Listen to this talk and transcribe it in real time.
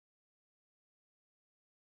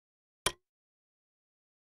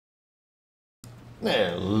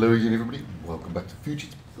Hello again everybody, welcome back to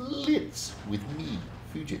Fugit Blitz with me,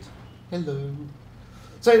 Fugit. Hello.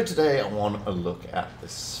 So today I want to look at the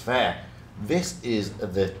Svear. This is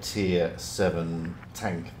the tier 7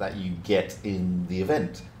 tank that you get in the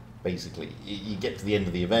event. Basically, you get to the end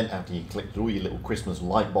of the event after you collect all your little Christmas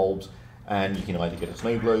light bulbs and you can either get a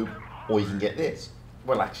snow globe or you can get this.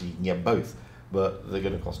 Well, actually you can get both, but they're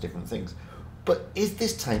going to cost different things. But is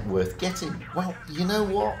this tank worth getting? Well, you know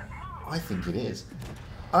what? I think it is.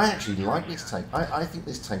 I actually like this tank. I think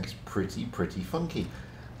this tank is pretty funky.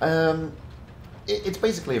 It's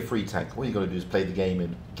basically a free tank. All you got to do is play the game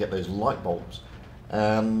and get those light bulbs.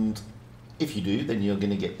 And if you do, then you're going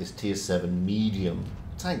to get this tier 7 medium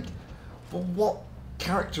tank. But what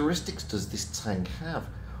characteristics does this tank have?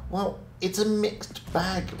 Well, it's a mixed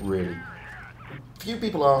bag, really. Few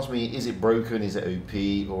people ask me, is it broken, is it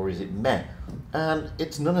OP, or is it meh? And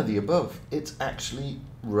it's none of the above. It's actually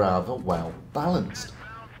rather well balanced.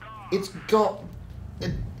 It's got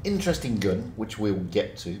an interesting gun, which we'll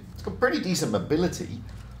get to. It's got pretty decent mobility.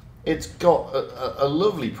 It's got a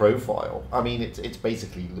lovely profile. I mean, it's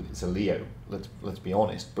basically, it's a Leo, let's be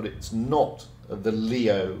honest, but it's not the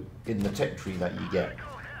Leo in the tech tree that you get,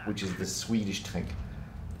 which is the Swedish tank.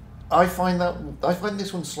 I find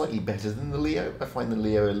this one slightly better than the Leo. I find the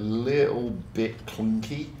Leo a little bit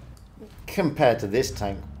clunky compared to this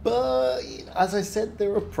tank, but as I said,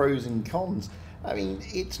 there are pros and cons. I mean,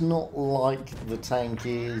 it's not like the tank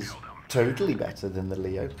is totally better than the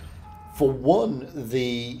Leo. For one,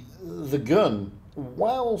 the gun,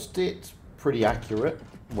 whilst it's pretty accurate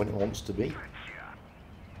when it wants to be,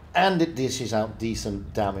 and it dishes out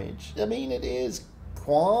decent damage, I mean, it is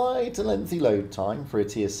quite a lengthy load time for a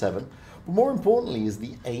tier 7, but more importantly is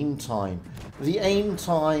the aim time. The aim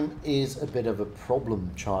time is a bit of a problem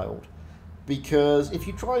child, because if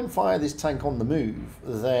you try and fire this tank on the move,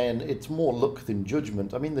 then it's more luck than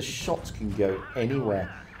judgment. I mean, the shots can go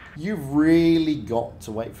anywhere. You've really got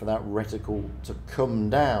to wait for that reticle to come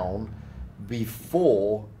down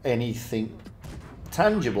before anything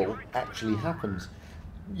tangible actually happens.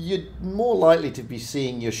 You're more likely to be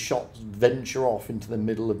seeing your shots venture off into the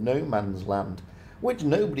middle of no man's land, which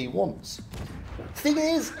nobody wants. Thing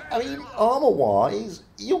is, I mean, armor-wise,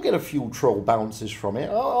 you'll get a few troll bounces from it.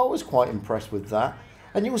 I was quite impressed with that.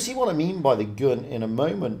 And you'll see what I mean by the gun in a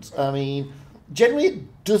moment. I mean, generally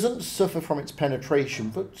it doesn't suffer from its penetration,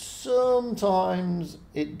 but sometimes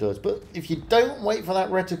it does. But if you don't wait for that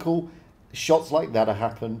reticle, shots like that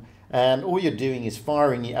happen, and all you're doing is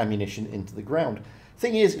firing your ammunition into the ground.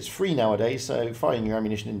 Thing is, it's free nowadays, so firing your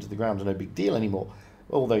ammunition into the ground is no big deal anymore,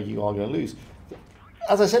 although you are going to lose.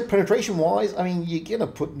 As I said, penetration-wise, I mean, you're going to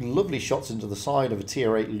put lovely shots into the side of a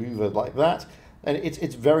tier 8 louver like that, and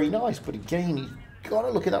it's very nice, but again, you've got to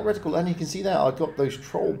look at that reticle, and you can see there, I've got those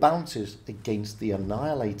troll bounces against the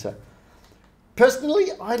Annihilator. Personally,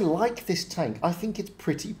 I like this tank. I think it's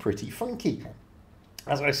pretty funky.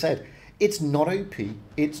 As I said, it's not OP,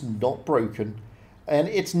 it's not broken, and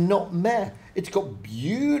it's not meh. It's got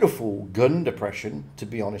beautiful gun depression, to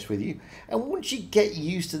be honest with you. And once you get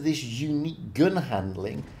used to this unique gun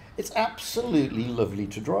handling, it's absolutely lovely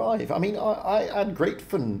to drive. I mean, I had great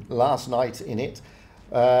fun last night in it.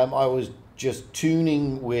 I was just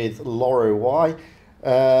tuning with Loro Y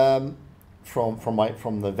from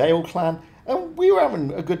the Vale clan, and we were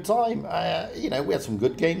having a good time. You know, we had some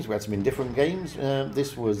good games, we had some indifferent games.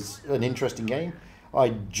 This was an interesting game. I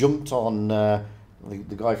jumped on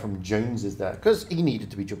the guy from Jones is there because he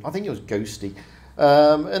needed to be jumped. I think it was Ghosty,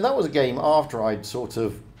 and that was a game after I'd sort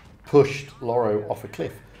of pushed Loro off a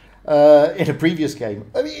cliff in a previous game.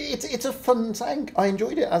 I mean, it's a fun tank. I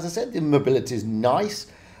enjoyed it. As I said, the mobility is nice,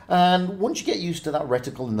 and once you get used to that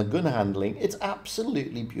reticle and the gun handling, it's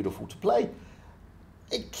absolutely beautiful to play.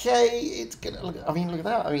 Okay, it's gonna look. I mean, look at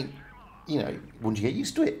that. I mean, you know, once you get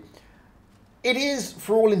used to it. It is,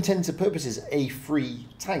 for all intents and purposes, a free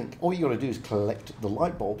tank. All you got to do is collect the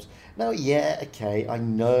light bulbs. Now, yeah, okay, I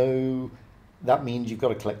know that means you've got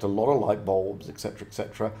to collect a lot of light bulbs, etc.,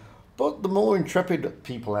 etc. But the more intrepid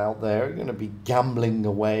people out there are going to be gambling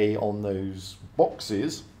away on those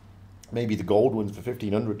boxes, maybe the gold ones for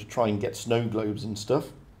 1500 to try and get snow globes and stuff.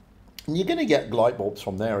 And you're going to get light bulbs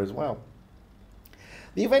from there as well.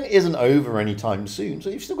 The event isn't over anytime soon,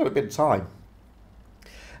 so you've still got a bit of time.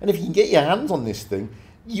 And if you can get your hands on this thing,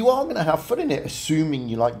 you are going to have fun in it, assuming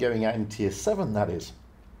you like going out in tier 7, that is.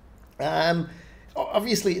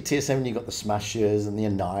 Obviously, at tier 7, you've got the Smashers and the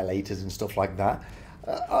Annihilators and stuff like that.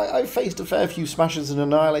 I faced a fair few Smashers and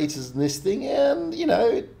Annihilators in this thing, and, you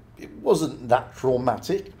know, it wasn't that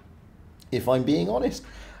traumatic, if I'm being honest.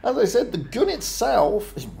 As I said, the gun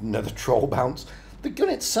itself, another troll bounce, The gun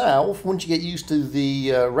itself, once you get used to the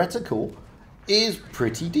reticle, is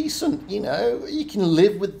pretty decent. You know, you can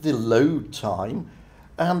live with the load time,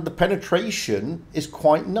 and the penetration is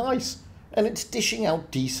quite nice, and it's dishing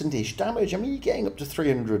out decent-ish damage. I mean, you're getting up to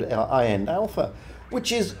 300 high-end alpha,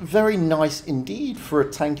 which is very nice indeed for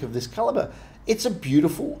a tank of this caliber. It's a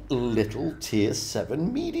beautiful little tier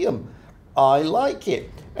 7 medium. I like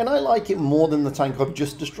it, and I like it more than the tank I've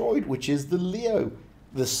just destroyed, which is the Leo,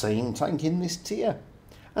 the same tank in this tier.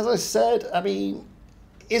 As I said, I mean,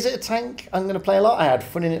 is it a tank I'm going to play a lot? I had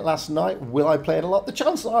fun in it last night. Will I play it a lot? The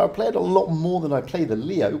chances are I played a lot more than I play the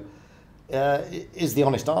Leo, is the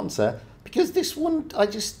honest answer. Because this one, I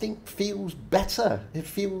just think, feels better. It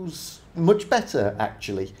feels much better,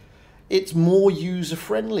 actually. It's more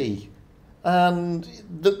user-friendly. And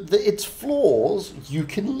its flaws you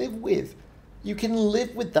can live with. You can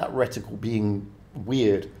live with that reticle being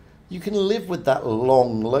weird. You can live with that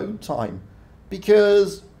long load time.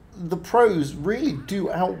 Because the pros really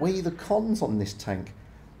do outweigh the cons on this tank.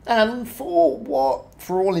 And for what,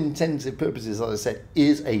 for all intensive purposes, as I said,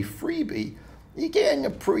 is a freebie, you're getting a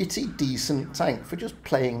pretty decent tank for just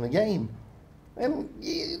playing the game. And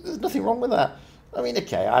there's nothing wrong with that. I mean,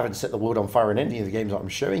 okay, I haven't set the world on fire in any of the games that I'm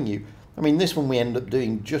showing you. I mean, this one we end up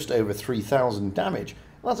doing just over 3,000 damage.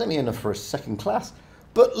 That's only enough for a second class.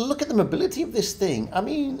 But look at the mobility of this thing. I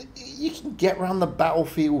mean, you can get around the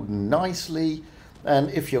battlefield nicely.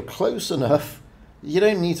 And if you're close enough, you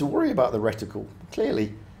don't need to worry about the reticle,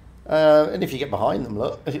 clearly. And if you get behind them,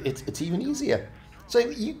 look, it's even easier. So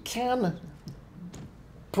you can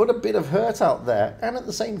put a bit of hurt out there and at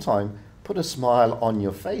the same time put a smile on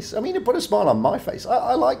your face. I mean, it put a smile on my face.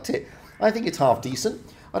 I liked it. I think it's half decent.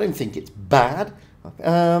 I don't think it's bad.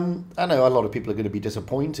 I know a lot of people are going to be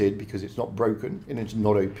disappointed because it's not broken and it's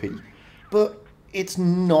not OP. But it's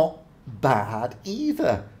not bad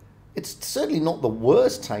either. It's certainly not the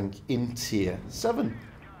worst tank in tier 7.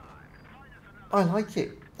 I like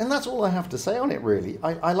it. And that's all I have to say on it, really.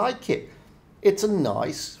 I like it. It's a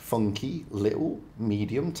nice, funky, little,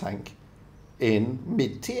 medium tank in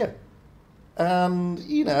mid-tier. And,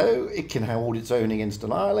 you know, it can hold its own against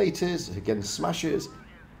Annihilators, against Smashers.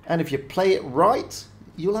 And if you play it right,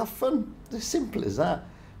 you'll have fun. As simple as that.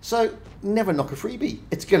 So, never knock a freebie.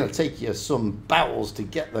 It's going to take you some battles to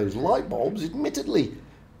get those light bulbs, admittedly.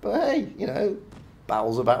 But hey, you know,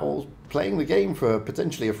 battles are battles. Playing the game for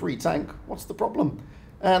potentially a free tank, what's the problem?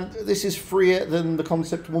 And this is freer than the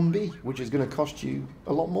Concept 1B, which is going to cost you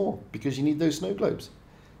a lot more because you need those snow globes.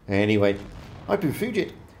 Anyway, I've been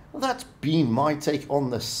Fujit. That's been my take on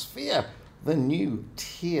the Svear, the new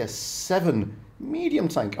tier 7 medium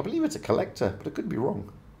tank. I believe it's a collector, but I could be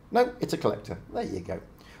wrong. No, it's a collector. There you go.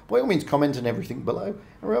 By all means, comment on everything below.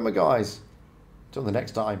 And remember, guys, till the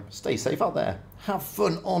next time, stay safe out there, have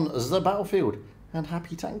fun on the battlefield, and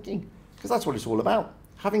happy tanking. Because that's what it's all about.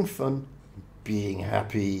 Having fun, being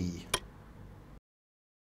happy.